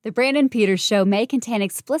The Brandon Peters Show may contain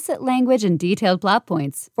explicit language and detailed plot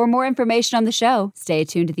points. For more information on the show, stay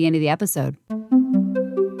tuned to the end of the episode.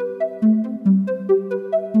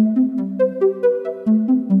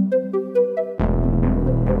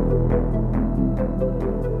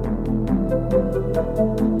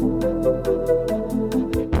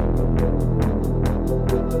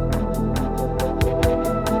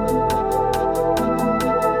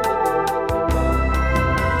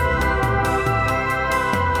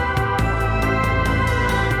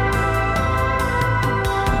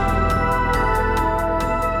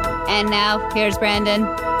 And now, here's Brandon.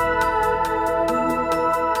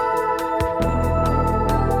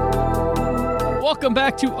 Welcome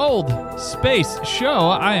back to Old Space Show.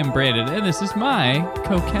 I am Brandon, and this is my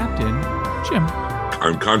co-captain, Jim.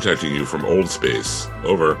 I'm contacting you from Old Space.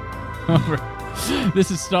 Over. This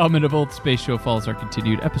installment of Old Space Show follows our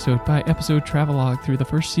continued episode-by-episode travelogue through the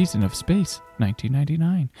first season of Space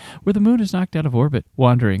 1999, where the moon is knocked out of orbit,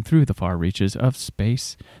 wandering through the far reaches of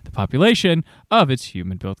space. The population of its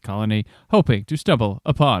human-built colony, hoping to stumble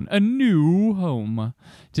upon a new home.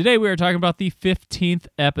 Today we are talking about the 15th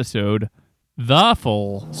episode, The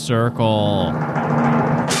Full Circle.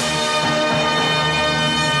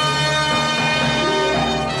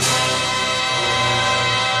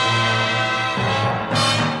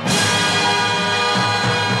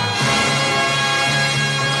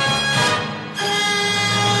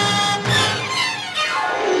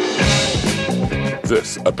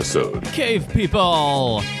 This episode. Cave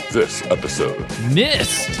people. This episode.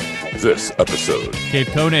 Mist. This episode. Cave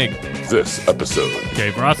Koenig. This episode.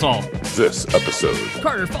 Cave Russell. This episode.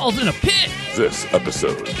 Carter falls in a pit. This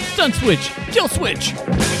episode. Stun switch. Kill switch.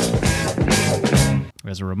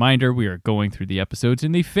 As a reminder, we are going through the episodes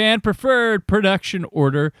in the fan-preferred production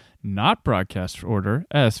order, not broadcast order,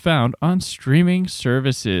 as found on streaming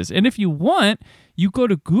services. And if you want, you go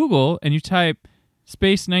to Google and you type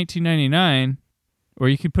Space 1999, or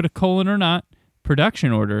you can put a colon or not,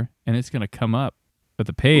 production order, and it's going to come up with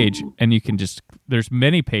a page, and you can just, there's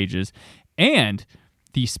many pages, and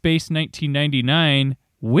the Space 1999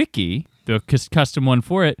 wiki, the custom one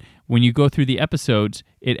for it, when you go through the episodes,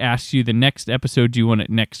 it asks you the next episode, do you want it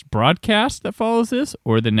next broadcast that follows this,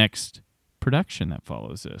 or the next production that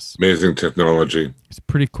follows this? Amazing technology. It's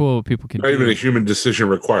pretty cool what people can do. Not even a human decision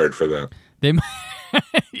required for that. They might,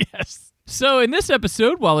 yes. So in this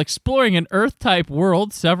episode, while exploring an Earth-type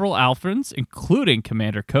world, several Alphans, including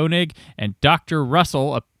Commander Koenig and Dr.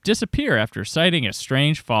 Russell, disappear after sighting a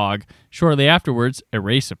strange fog. Shortly afterwards, a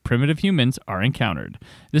race of primitive humans are encountered.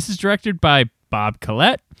 This is directed by Bob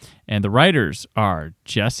Collette, and the writers are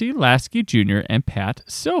Jesse Lasky Jr. and Pat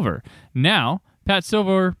Silver. Now, Pat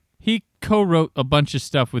Silver, he co-wrote a bunch of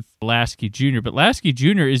stuff with Lasky Jr., but Lasky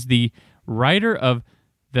Jr. is the writer of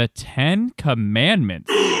The Ten Commandments.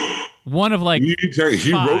 One of like he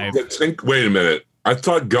five. wrote the Wait a minute. I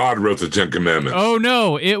thought God wrote the Ten Commandments. Oh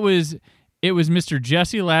no, it was Mr.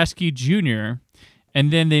 Jesse Lasky Jr.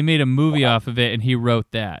 and then they made a movie off of it, and he wrote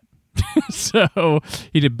that. So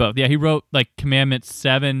he did both. Yeah, he wrote like Commandments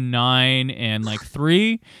 7, 9, and like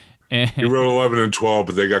 3. And he wrote 11 and 12,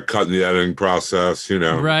 but they got cut in the editing process. You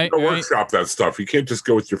know, right? Workshop that stuff. You can't just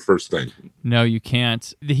go with your first thing. No, you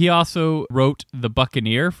can't. He also wrote The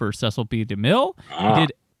Buccaneer for Cecil B. DeMille.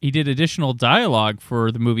 He did additional dialogue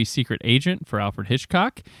for the movie Secret Agent for Alfred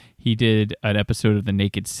Hitchcock. He did an episode of The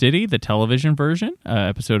Naked City, the television version,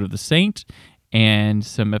 episode of The Saint, and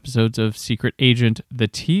some episodes of Secret Agent, the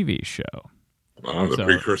TV show. Oh, the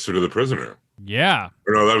precursor to The Prisoner. Yeah.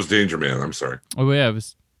 Or no, that was Danger Man. I'm sorry. Oh, yeah.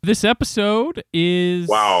 This episode is...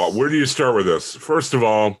 Wow. Where do you start with this? First of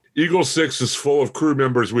all, Eagle 6 is full of crew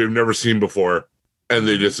members we have never seen before, and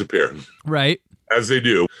they disappear. Right. As they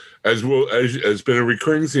do. As has been a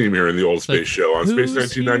recurring theme here in the Old Space Show on Space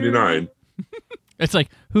 1999. It's like,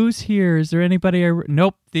 who's here? Is there anybody?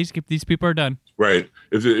 Nope, these people are done. Right.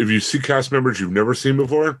 If you see cast members you've never seen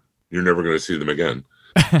before, you're never going to see them again.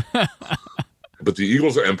 But the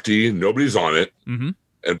Eagle's empty. Nobody's on it. Mm-hmm.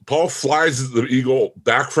 And Paul flies the Eagle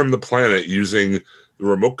back from the planet using the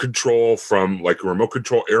remote control from like a remote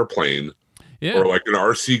control airplane or like an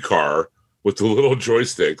RC car with the little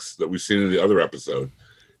joysticks that we've seen in the other episode.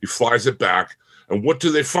 He flies it back. And what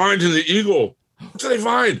do they find in the Eagle? What do they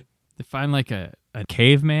find? They find like a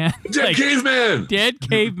caveman. Dead caveman. Dead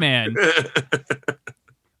caveman.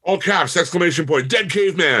 All caps, exclamation point. Dead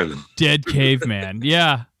caveman. Dead caveman.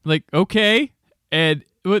 Yeah. Like, okay. And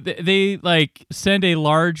they like send a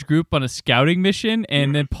large group on a scouting mission.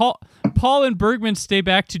 And then Paul and Bergman stay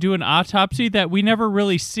back to do an autopsy that we never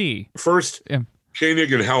really see. First,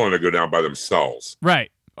 Koenig and Helena go down by themselves.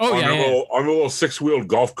 Right. Oh, on yeah, on a little 6-wheeled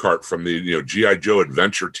golf cart from the G.I. Joe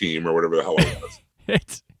Adventure Team or whatever the hell it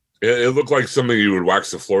was. It looked like something you would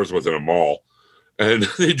wax the floors with in a mall. And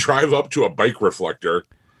they drive up to a bike reflector.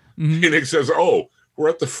 Mm-hmm. Phoenix says, "Oh, we're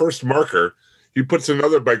at the first marker." He puts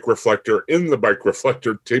another bike reflector in the bike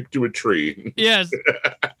reflector taped to a tree. Yes.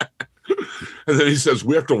 And then he says,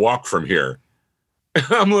 "We have to walk from here."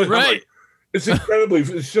 I'm like, it's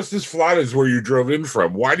it's just as flat as where you drove in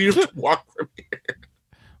from. Why do you have to walk from here?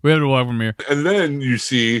 We have to walk from here. And then you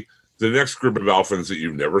see the next group of Alphans that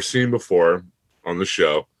you've never seen before on the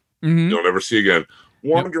show. Mm-hmm. You'll never see again,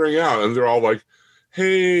 wandering out. And they're all like,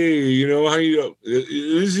 "Hey, how you?" It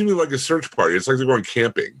isn't even like a search party. It's like they're going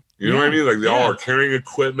camping. You know what I mean? Like they all are carrying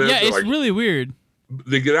equipment. Yeah, it's like, really weird.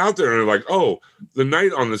 They get out there and they're like, "Oh, the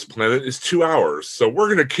night on this planet is 2 hours. So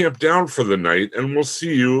we're going to camp down for the night and we'll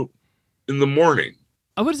see you in the morning."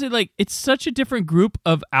 I would say, like, it's such a different group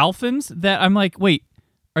of Alphans that I'm like, wait,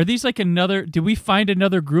 are these like did we find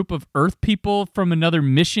another group of Earth people from another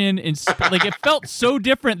mission? Like, it felt so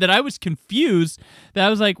different that I was confused that I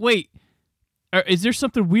was like, wait, is there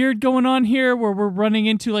something weird going on here where we're running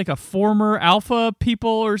into like a former Alpha people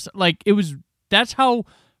or like that's how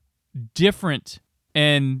different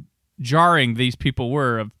and jarring these people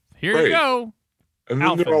were of here you go. And then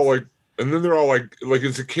Alphans. they're all like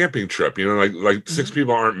it's a camping trip, like 6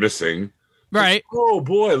 people aren't missing. Right. Like, oh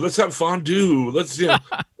boy, let's have fondue. Let's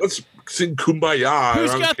let's sing Kumbaya.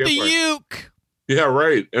 Who's got the uke? Yeah,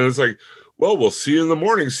 right. And it's like, well, we'll see you in the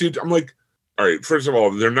morning. I'm like, all right, first of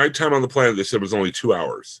all, their nighttime on the planet, they said, was only 2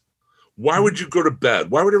 hours. Why would you go to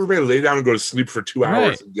bed? Why would everybody lay down and go to sleep for 2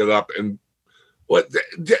 hours and get up and what?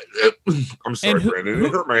 I'm sorry, Brandon.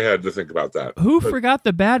 It hurt my head to think about that. Who forgot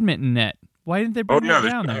the badminton net? Why didn't they bring that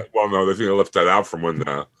down there? Well, no, they think they left that out from when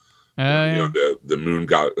the moon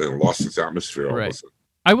got lost its atmosphere. Almost. Right.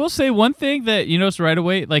 I will say one thing that you notice right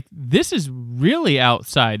away, like this is really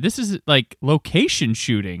outside. This is like location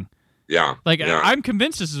shooting. Yeah. I'm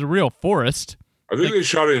convinced this is a real forest. I think they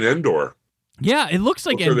shot it in Endor. Yeah, it looks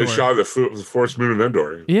like Endor. They shot the forest moon of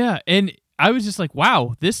Endor. Yeah, and I was just like,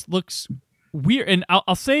 wow, this looks weird. And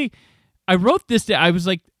I'll say, I wrote this down. I was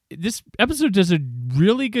like, this episode does a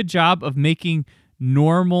really good job of making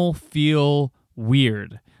normal feel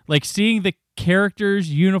weird. Like seeing the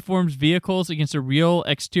characters, uniforms, vehicles against a real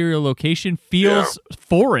exterior location feels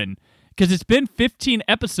foreign because it's been 15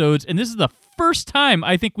 episodes, and this is the first time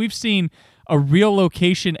I think we've seen a real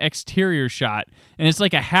location exterior shot, and it's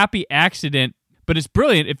like a happy accident, but it's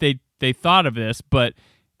brilliant if they thought of this. But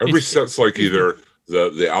every set's like either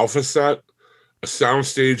the Alpha set, a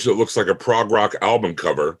soundstage that looks like a prog rock album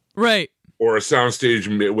cover, right, or a soundstage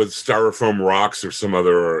with styrofoam rocks or some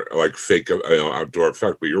other like fake outdoor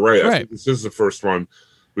effect. But you're right. I think this is the first one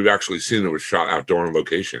we've actually seen that was shot outdoor on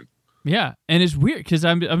location. Yeah, and it's weird because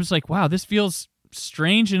I'm just like, wow, this feels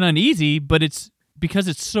strange and uneasy, but it's because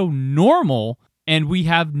it's so normal, and we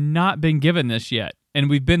have not been given this yet, and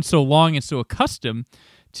we've been so long and so accustomed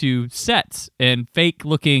to sets and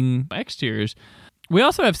fake-looking exteriors. We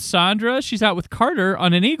also have Sandra. She's out with Carter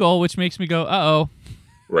on an eagle, which makes me go, uh-oh.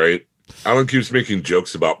 Right. Alan keeps making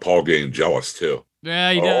jokes about Paul getting jealous, too.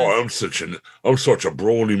 Yeah, he does. Oh, I'm such a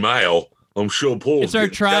brawny male. I'm sure Paul's it's our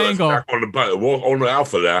triangle. Back on the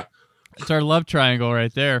Alpha there. It's our love triangle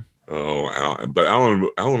right there. Oh, but Alan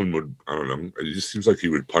would, I don't know, it just seems like he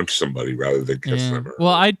would punch somebody rather than kiss them.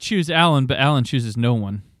 Well, I'd choose Alan, but Alan chooses no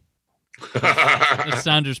one. That's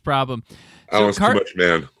Sandra's problem. Alan's too much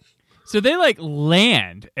man. So they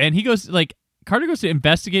land, and he goes, Carter goes to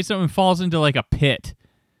investigate something and falls into a pit.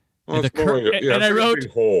 Well, and I wrote,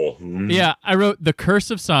 big hole. Yeah, I wrote The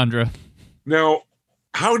Curse of Sandra. Now,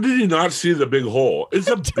 how did he not see the big hole? It's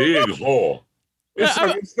a big hole.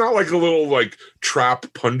 It's not like a little trap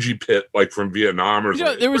punji pit from Vietnam or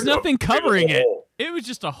something. There was nothing covering it. It was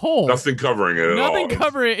just a hole. Nothing covering it at all. Nothing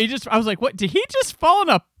covering it. I was like, what? Did he just fall in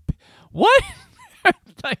a... What?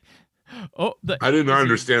 I did not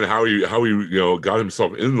understand how he got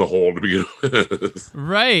himself in the hole to begin with.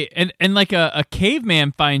 Right. And a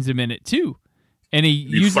caveman finds him in it too. And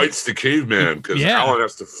he fights the caveman because Alan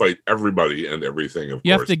has to fight everybody and everything, of course.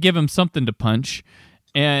 You have to give him something to punch.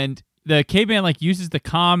 And the caveman uses the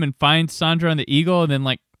comm and finds Sandra on the eagle and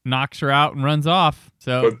then knocks her out and runs off.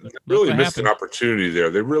 So but they really missed an opportunity there.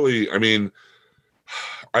 They really,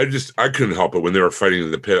 I couldn't help it when they were fighting in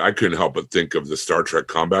the pit. I couldn't help but think of the Star Trek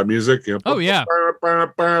combat music. Oh yeah,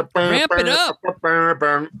 ramp it up.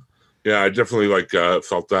 Yeah, I definitely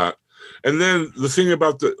felt that. And then the thing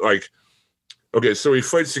about okay, so he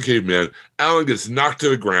fights the caveman. Alan gets knocked to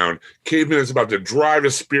the ground. Caveman is about to drive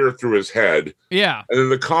a spear through his head. Yeah, and then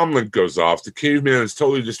the comm link goes off. The caveman is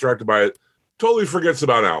totally distracted by it. totally forgets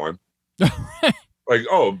about Alan. Like,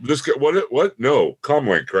 oh, this guy, what? No,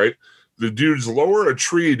 comlink, right? The dudes lower a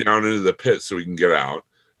tree down into the pit so he can get out.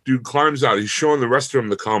 Dude climbs out. He's showing the rest of them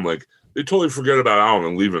the comlink. They totally forget about Alan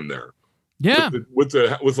and leave him there. Yeah. With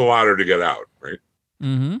the ladder to get out, right?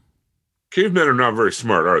 Mm-hmm. Cavemen are not very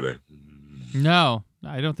smart, are they? No,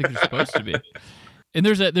 I don't think they're supposed to be. And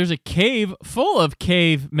there's a cave full of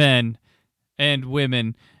cavemen and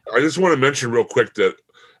women. I just want to mention real quick that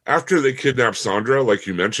after they kidnap Sandra, like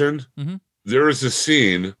you mentioned, there is a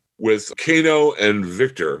scene with Kano and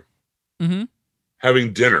Victor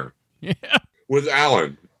having dinner with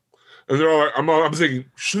Alan. And they're all like, I'm thinking,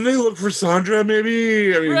 shouldn't they look for Sandra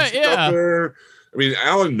maybe? I mean, right, she's out there. I mean,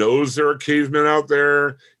 Alan knows there are cavemen out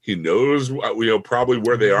there. He knows, probably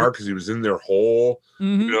where they are because he was in their hole.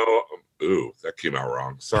 Ooh, that came out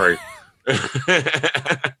wrong. Sorry.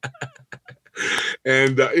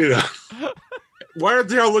 And, why aren't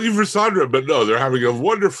they all looking for Sandra? But no, they're having a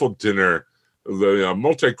wonderful dinner, the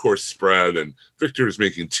multi-course spread, and Victor's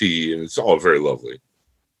making tea, and it's all very lovely.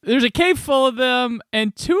 There's a cave full of them,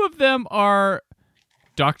 and two of them are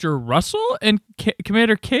Dr. Russell and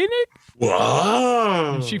Commander Koenig.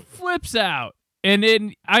 Wow. And she flips out. And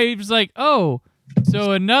then I was like, oh,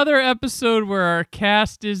 so another episode where our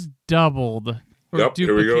cast is doubled. Yep,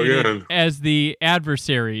 here we go again. As the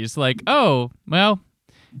adversaries. Like, oh, well,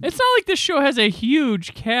 it's not like this show has a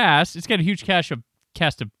huge cast. It's got a huge cast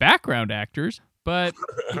of background actors, but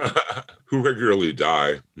who regularly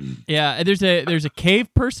die. Yeah, and there's a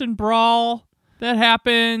cave person brawl that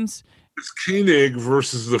happens. It's Koenig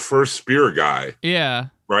versus the first spear guy. Yeah.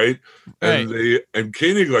 Right? And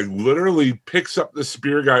Koenig like literally picks up the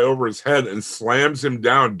spear guy over his head and slams him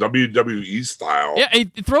down WWE style. Yeah, he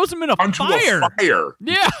throws him in onto fire. A fire.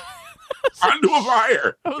 Yeah. Onto a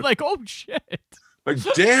fire. I was like, oh shit. Like,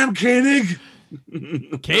 damn, Koenig.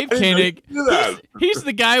 Cave Koenig. He's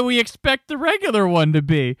the guy we expect the regular one to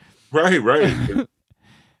be. Right.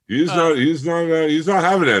 He's not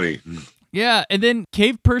having any. Yeah, and then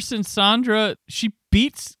cave person Sandra, she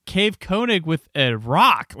beats Cave Koenig with a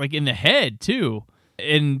rock, like in the head too.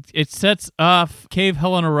 And it sets off Cave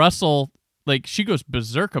Helena Russell, like she goes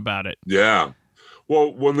berserk about it. Yeah.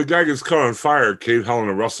 Well, when the guy gets caught on fire, Cave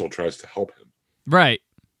Helena Russell tries to help him. Right.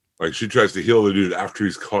 Like she tries to heal the dude after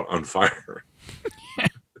he's caught on fire.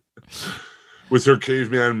 With her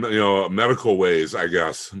caveman, medical ways, I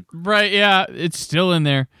guess. Right, yeah. It's still in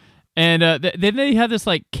there. And then they have this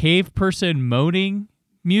like cave person moaning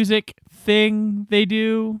music thing they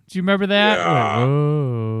do. Do you remember that? Yeah.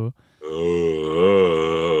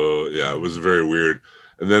 Oh. Yeah, it was very weird.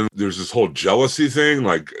 And then there's this whole jealousy thing.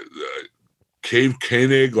 Like Cave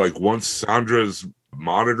Koenig like wants Sandra's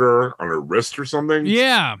monitor on her wrist or something.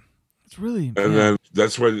 Yeah. It's really And then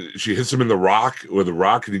that's when she hits him in the rock with a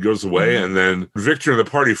rock and he goes away. And then Victor and the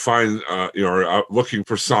party are out looking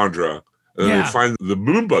for Sandra. And then they find the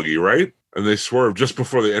moon buggy, right? And they swerve just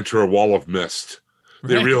before they enter a wall of mist.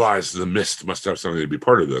 They realize the mist must have something to be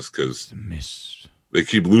part of this because they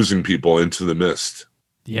keep losing people into the mist.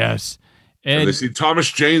 Yes. And they see Thomas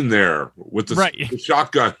Jane there with the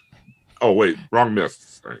shotgun. Oh, wait. Wrong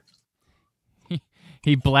mist. Sorry.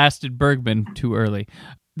 He blasted Bergman too early.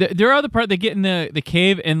 There are other part they get in the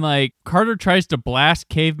cave and like Carter tries to blast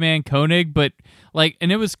Caveman Koenig, but like,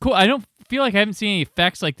 and it was cool. I don't feel like I haven't seen any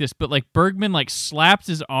effects like this, but like Bergman like slaps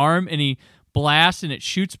his arm and he blasts and it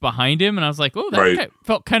shoots behind him, and I was like, oh, that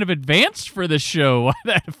felt kind of advanced for the show,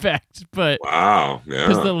 that effect. But wow, yeah,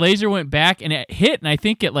 because the laser went back and it hit, and I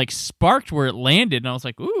think it like sparked where it landed, and I was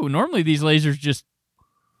like, ooh, normally these lasers just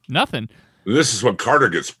nothing. This is when Carter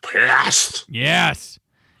gets pissed. Yes,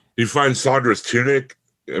 he finds Sandra's tunic.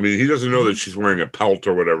 I mean, he doesn't know that she's wearing a pelt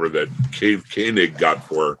or whatever that Cave Koenig got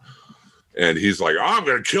for her. And he's like, oh, I'm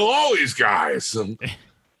going to kill all these guys. And,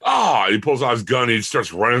 he pulls out his gun. He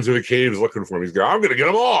starts running through the caves looking for him. He's going, I'm going to get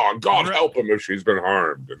them all. God help him if she's been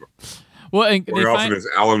harmed. And well, and going off in his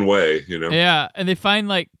Alan way, Yeah, and they find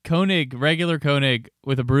like Koenig, regular Koenig,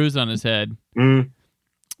 with a bruise on his head. Mm.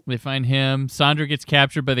 They find him. Sandra gets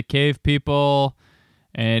captured by the cave people.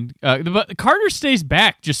 And but Carter stays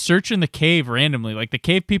back, just searching the cave randomly. Like the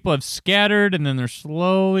cave people have scattered, and then they're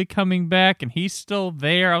slowly coming back, and he's still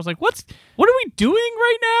there. I was like, what are we doing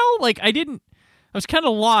right now? Like I was kind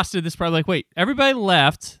of lost at this part. Like, wait, everybody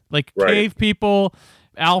left. Like cave people,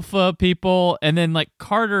 alpha people, and then like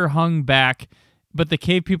Carter hung back, but the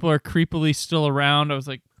cave people are creepily still around. I was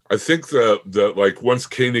like, I think the like once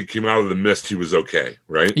Koenig came out of the mist, he was okay,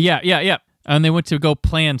 right? Yeah. And they went to go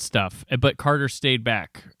plan stuff, but Carter stayed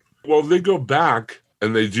back. Well, they go back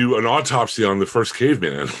and they do an autopsy on the first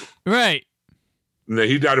caveman. Right. And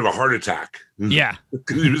he died of a heart attack. Yeah.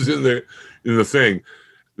 He was in in the thing,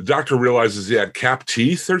 the doctor realizes he had cap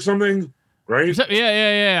teeth or something, right?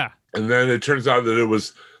 Yeah. And then it turns out that it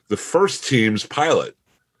was the first team's pilot,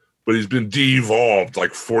 but he's been de-evolved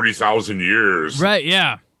like 40,000 years. Right,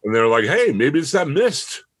 yeah. And they're like, hey, maybe it's that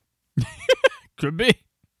mist. Could be.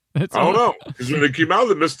 I don't know. Because when they came out of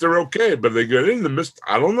the mist, they're okay. But they get in the mist,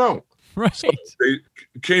 I don't know. Right. So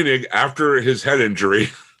Koenig, after his head injury,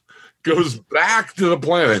 goes back to the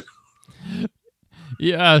planet.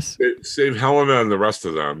 Yes. Save Helena and the rest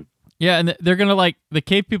of them. Yeah, and they're going to, the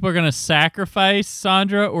cave people are going to sacrifice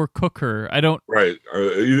Sandra or cook her. I don't... Right.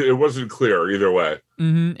 It wasn't clear either way.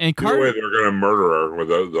 Mm-hmm. And either way, they're going to murder her with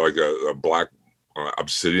a black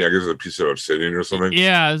obsidian, I guess a piece of obsidian or something.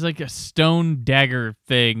 Yeah, it was like a stone dagger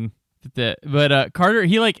thing. But Carter,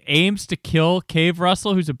 he aims to kill Cave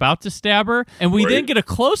Russell, who's about to stab her. And we then get a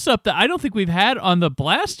close-up that I don't think we've had on the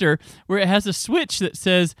blaster, where it has a switch that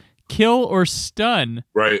says kill or stun.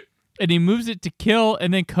 Right. And he moves it to kill,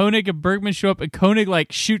 and then Koenig and Bergman show up, and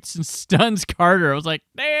Koenig shoots and stuns Carter. I was like,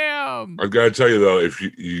 damn. I've got to tell you though, if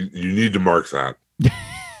you need to mark that,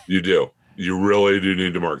 you do. You really do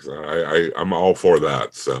need to mark that. I'm all for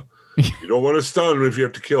that. So you don't want to stun if you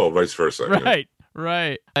have to kill, vice versa. Right.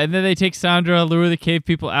 Right. And then they take Sandra, lure the cave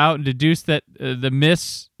people out, and deduce that the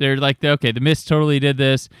Mists, they're okay, the Mists totally did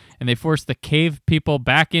this, and they force the cave people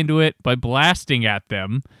back into it by blasting at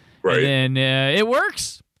them. Right. And then it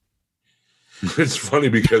works. It's funny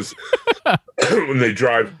because when they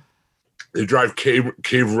drive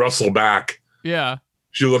Cave Russell back. Yeah.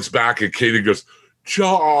 She looks back at Kate and goes,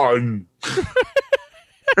 John.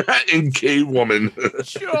 In Cave Woman.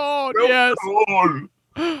 John, yes. John.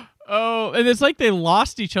 Oh, and it's like they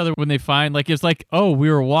lost each other when they find, it's oh,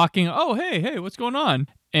 we were walking. Oh, hey, what's going on?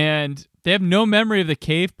 And they have no memory of the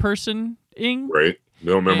cave person-ing. Right.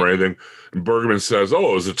 No memory of anything. And Bergman says,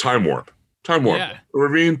 oh, it was a time warp. Time warp. Yeah.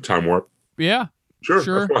 Ravine, time warp. Yeah. Sure.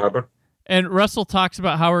 That's what happened. And Russell talks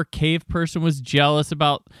about how her cave person was jealous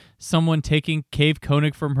about someone taking Cave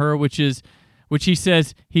Koenig from her, which he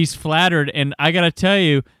says he's flattered. And I got to tell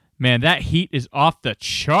you, man, that heat is off the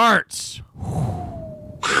charts.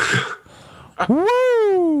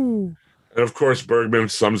 Woo! And of course, Bergman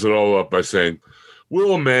sums it all up by saying,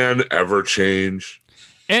 will a man ever change?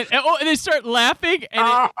 And they start laughing,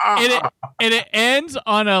 and it ends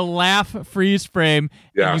on a laugh freeze frame.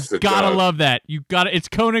 Yes, you gotta love that. It's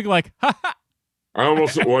Koenig ha ha. I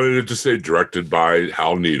almost wanted it to say directed by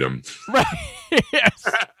Hal Needham. Right. Yes.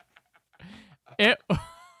 That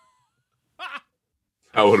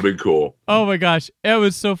would have been cool. Oh my gosh, it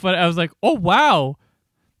was so fun. I was like, oh wow,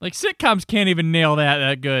 sitcoms can't even nail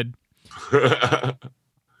that good.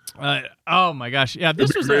 Oh my gosh, yeah,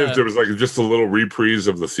 this was there was just a little reprise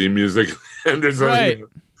of the theme music, and there's right.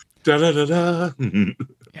 Da da da da.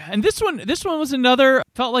 Yeah, and this one was another,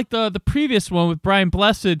 felt like the previous one with Brian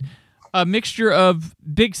Blessed, a mixture of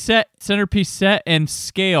big set, centerpiece set, and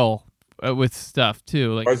scale with stuff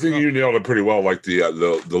too. I think you nailed it pretty well.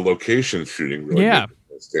 The location shooting really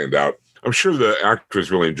did stand out. I'm sure the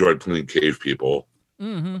actors really enjoyed playing cave people.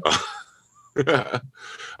 Mm-hmm.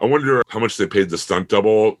 I wonder how much they paid the stunt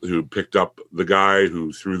double who picked up the guy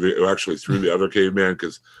who actually threw the other caveman,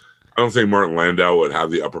 because I don't think Martin Landau would have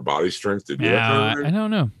the upper body strength to do that kind of thing.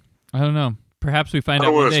 I don't know. Perhaps we find out. I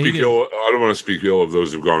don't want to speak ill of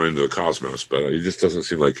those who've gone into the cosmos, but he just doesn't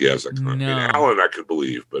seem like he has that kind of. No. Alan, I could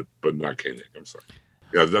believe, but not Koenig. I'm sorry.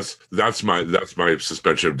 Yeah, that's my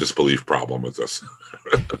suspension of disbelief problem with this.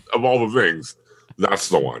 Of all the things, that's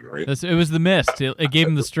the one, right? It was the mist. It gave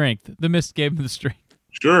him the strength. The mist gave him the strength.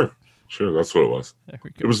 Sure, that's what it was.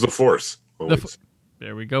 It was the Force.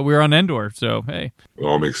 There we go. We're on Endor, so hey. It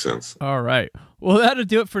all makes sense. All right. Well, that'll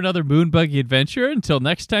do it for another Moon Buggy adventure. Until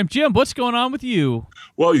next time, Jim, what's going on with you?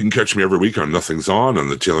 Well, you can catch me every week on Nothing's On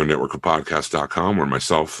the Taylor Network of Podcast.com, where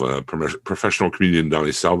myself, professional comedian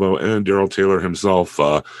Donnie Salvo, and Daryl Taylor himself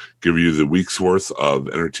give you the week's worth of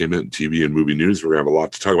entertainment, TV, and movie news. We're going to have a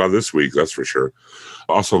lot to talk about this week, that's for sure.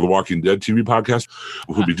 Also, the Walking Dead TV podcast.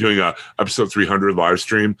 We'll be doing episode 300 live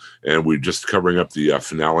stream, and we're just covering up the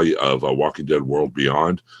finale of Walking Dead World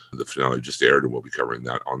Beyond. The finale just aired, and we'll be covering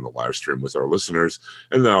that on the live stream with our listeners,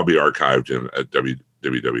 and that'll be archived at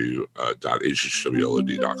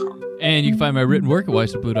www.hhwlod.com. And you can find my written work at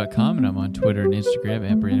wiseofblue.com, and I'm on Twitter and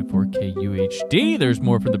Instagram at Brandon4KUHD. There's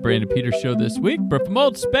more from the Brandon Peters Show this week, but from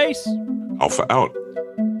old space, Alpha out.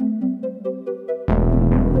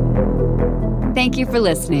 Thank you for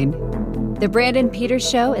listening. The Brandon Peters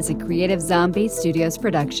Show is a Creative Zombie Studios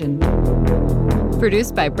production.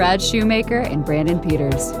 Produced by Brad Shoemaker and Brandon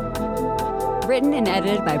Peters. Written and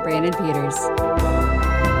edited by Brandon Peters.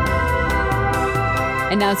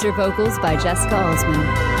 Announcer vocals by Jessica Alsman.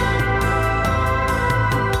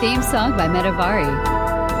 Theme song by Metavari.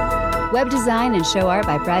 Web design and show art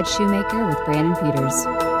by Brad Shoemaker with Brandon Peters.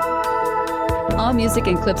 All music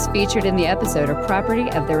and clips featured in the episode are property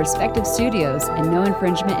of their respective studios, and no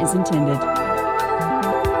infringement is intended.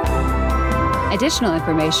 Additional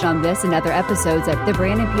information on this and other episodes at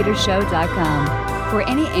thebrandonpetersshow.com. For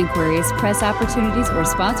any inquiries, press opportunities, or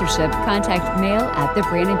sponsorship, contact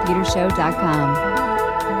mail@thebrandonpetersshow.com.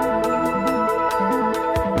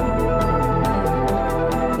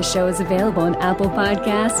 The show is available on Apple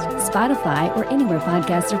Podcasts, Spotify, or anywhere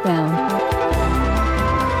podcasts are found.